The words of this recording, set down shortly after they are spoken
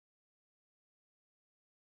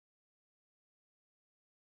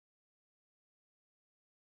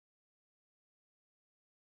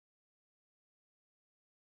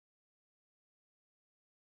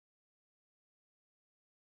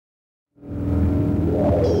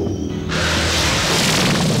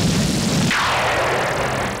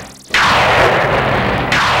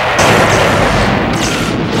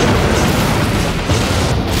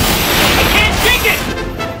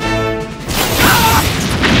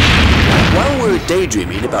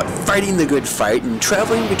daydreaming about fighting the good fight and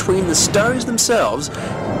traveling between the stars themselves,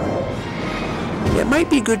 it might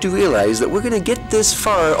be good to realize that we're going to get this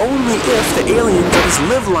far only if the aliens let us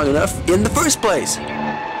live long enough in the first place.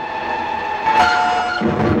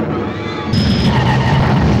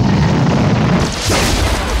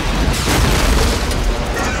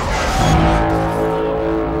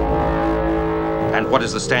 And what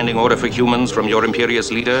is the standing order for humans from your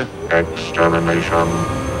imperious leader? Extermination.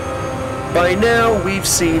 By now, we've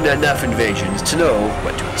seen enough invasions to know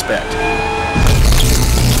what to expect.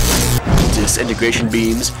 Disintegration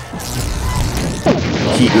beams,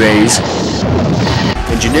 heat rays,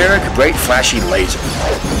 and generic bright flashing lasers.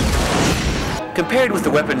 Compared with the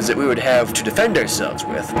weapons that we would have to defend ourselves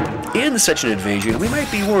with, in such an invasion we might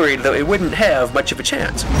be worried that we wouldn't have much of a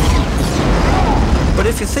chance. But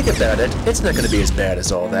if you think about it, it's not going to be as bad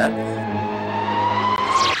as all that.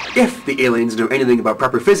 If the aliens know anything about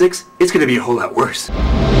proper physics, it's going to be a whole lot worse.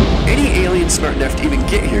 Any alien smart enough to even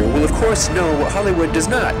get here will of course know what Hollywood does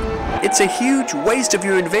not. It's a huge waste of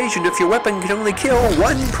your invasion if your weapon can only kill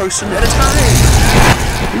one person at a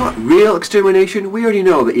time. You want real extermination? We already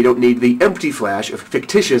know that you don't need the empty flash of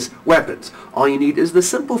fictitious weapons. All you need is the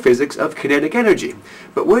simple physics of kinetic energy.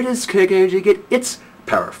 But where does kinetic energy get its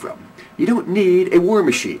power from? You don't need a war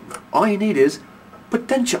machine. All you need is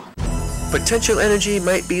potential. Potential energy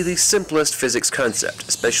might be the simplest physics concept,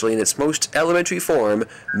 especially in its most elementary form,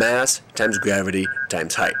 mass times gravity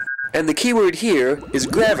times height. And the key word here is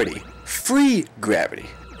gravity. Free gravity.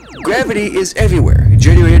 Gravity is everywhere,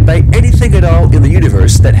 generated by anything at all in the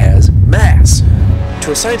universe that has mass.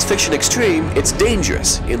 To a science fiction extreme, it's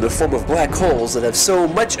dangerous, in the form of black holes that have so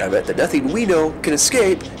much of it that nothing we know can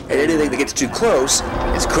escape, and anything that gets too close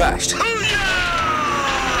is crushed.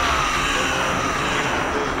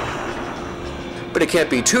 But it can't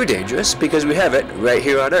be too dangerous, because we have it right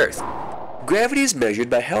here on Earth. Gravity is measured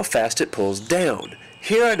by how fast it pulls down.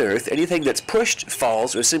 Here on Earth, anything that's pushed,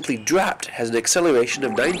 falls, or simply dropped has an acceleration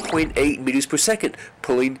of 9.8 meters per second,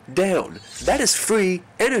 pulling down. That is free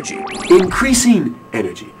energy. Increasing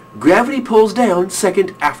energy. Gravity pulls down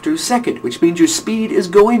second after second, which means your speed is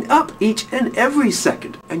going up each and every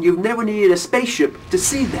second. And you've never needed a spaceship to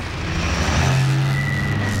see that.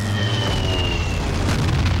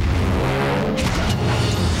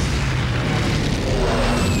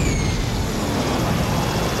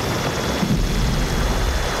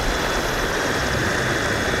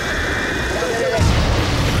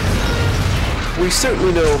 We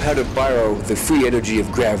certainly know how to borrow the free energy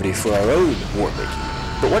of gravity for our own war-making.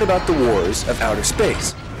 But what about the wars of outer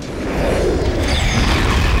space?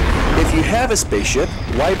 If you have a spaceship,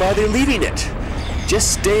 why bother leaving it?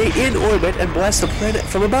 Just stay in orbit and blast the planet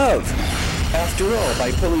from above. After all,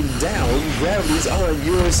 by pulling down, gravity's on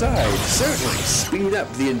your side, certainly speeding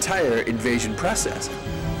up the entire invasion process.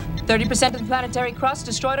 30% of the planetary crust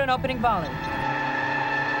destroyed on opening volley.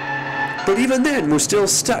 But even then, we're still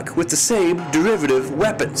stuck with the same derivative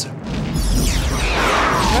weapons.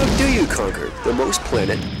 How do you conquer the most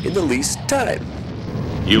planet in the least time?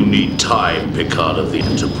 You need time, Picard of the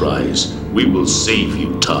Enterprise. We will save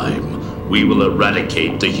you time. We will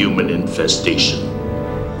eradicate the human infestation.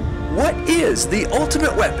 What is the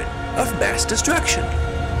ultimate weapon of mass destruction?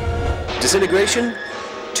 Disintegration?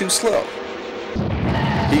 Too slow.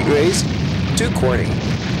 Heat rays? Too corny.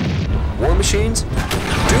 War machines?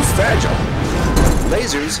 Too fragile.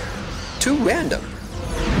 Lasers? Too random.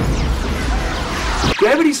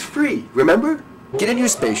 Gravity's free, remember? Get in your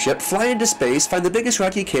spaceship, fly into space, find the biggest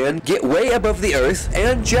rock you can, get way above the Earth,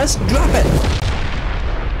 and just drop it!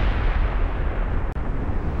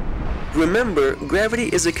 Remember, gravity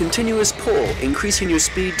is a continuous pull, increasing your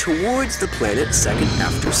speed towards the planet second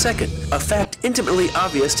after second, a fact intimately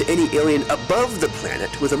obvious to any alien above the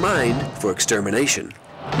planet with a mind for extermination.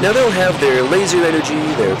 Now they'll have their laser energy,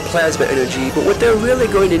 their plasma energy, but what they're really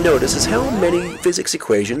going to notice is how many physics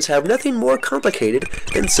equations have nothing more complicated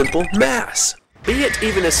than simple mass. Be it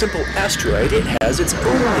even a simple asteroid, it has its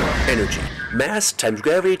own energy. Mass times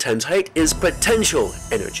gravity times height is potential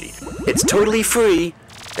energy. It's totally free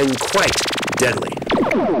and quite deadly.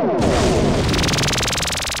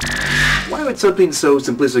 Why would something so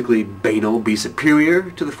simplistically banal be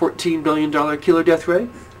superior to the $14 billion killer death ray?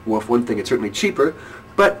 Well, for one thing, it's certainly cheaper.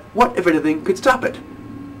 But what, if anything, could stop it?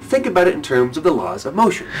 Think about it in terms of the laws of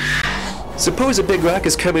motion. Suppose a big rock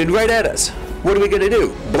is coming right at us. What are we going to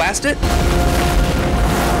do? Blast it?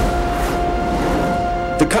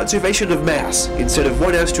 The conservation of mass. Instead of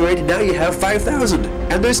one asteroid, now you have 5,000.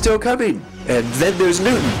 And they're still coming. And then there's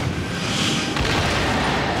Newton.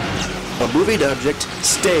 A moving object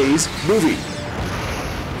stays moving.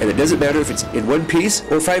 And it doesn't matter if it's in one piece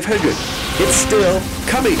or 500. It's still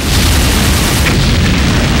coming.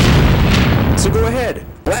 So go ahead,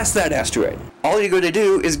 blast that asteroid. All you're going to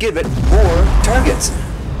do is give it more targets.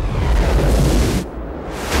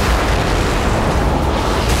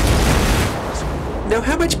 Now,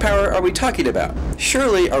 how much power are we talking about?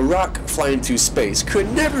 Surely a rock flying through space could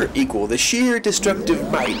never equal the sheer destructive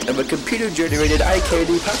might of a computer-generated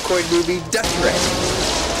eye-candy popcorn movie death threat.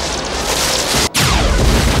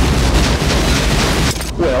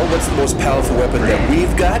 Well, what's the most powerful weapon that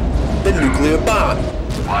we've got? The nuclear bomb.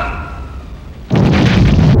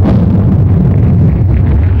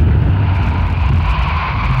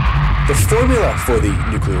 The formula for the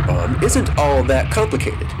nuclear bomb isn't all that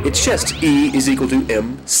complicated. It's just E is equal to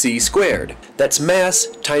mc squared. That's mass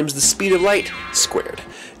times the speed of light squared.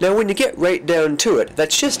 Now when you get right down to it,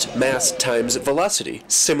 that's just mass times velocity.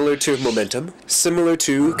 Similar to momentum, similar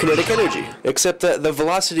to kinetic energy. Except that the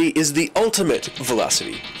velocity is the ultimate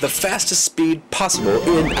velocity. The fastest speed possible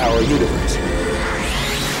in our universe.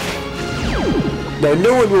 Now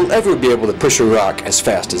no one will ever be able to push a rock as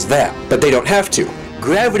fast as that, but they don't have to.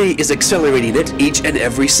 Gravity is accelerating it each and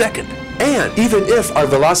every second. And even if our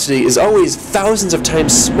velocity is always thousands of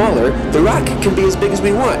times smaller, the rock can be as big as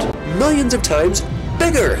we want. Millions of times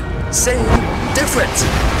bigger. Same difference.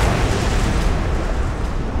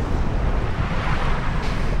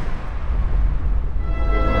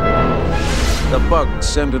 The bugs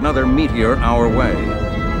send another meteor our way.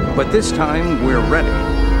 But this time, we're ready.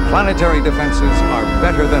 Planetary defenses are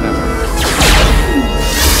better than ever.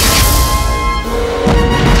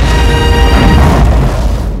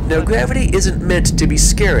 Now, gravity isn't meant to be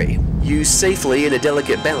scary. Used safely in a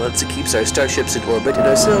delicate balance, it keeps our starships in orbit and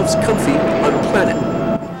ourselves comfy on the planet.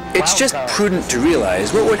 It's just prudent to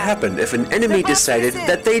realize what would happen if an enemy decided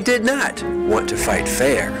that they did not want to fight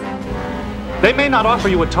fair. They may not offer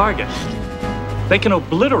you a target. They can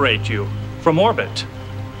obliterate you from orbit.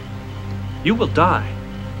 You will die,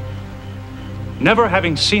 never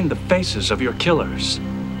having seen the faces of your killers.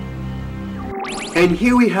 And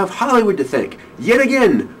here we have Hollywood to thank, yet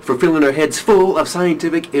again, for filling our heads full of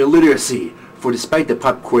scientific illiteracy. For despite the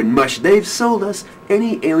popcorn mush they've sold us,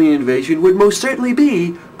 any alien invasion would most certainly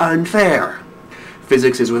be unfair.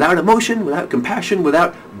 Physics is without emotion, without compassion,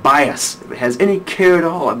 without bias. If it has any care at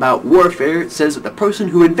all about warfare, it says that the person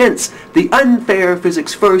who invents the unfair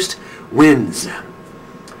physics first wins.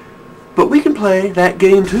 But we can play that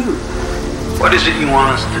game too. What is it you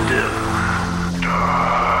want us to do?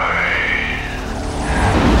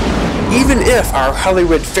 Even if our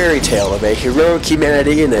Hollywood fairy tale of a heroic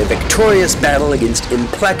humanity in a victorious battle against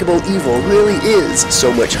implacable evil really is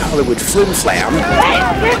so much Hollywood flim-flam. Hey,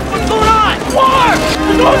 what's going on? War!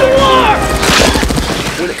 There's another war!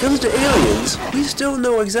 When it comes to aliens, we still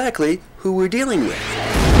know exactly who we're dealing with.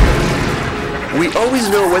 We always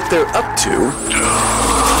know what they're up to,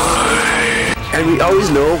 and we always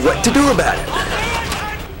know what to do about it.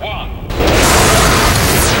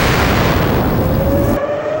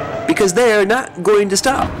 Because they're not going to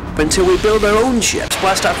stop until we build our own ships,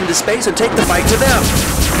 blast off into space, and take the fight to them.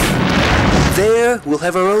 There we'll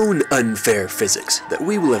have our own unfair physics that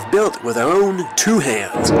we will have built with our own two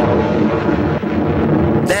hands.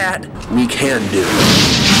 That we can do.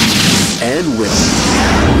 And will.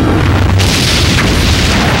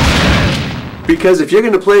 Because if you're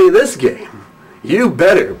going to play this game, you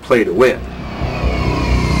better play to win.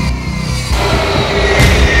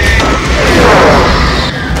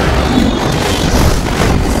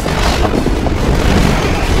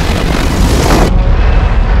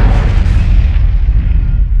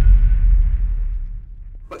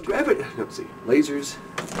 But gravity, let's see, lasers.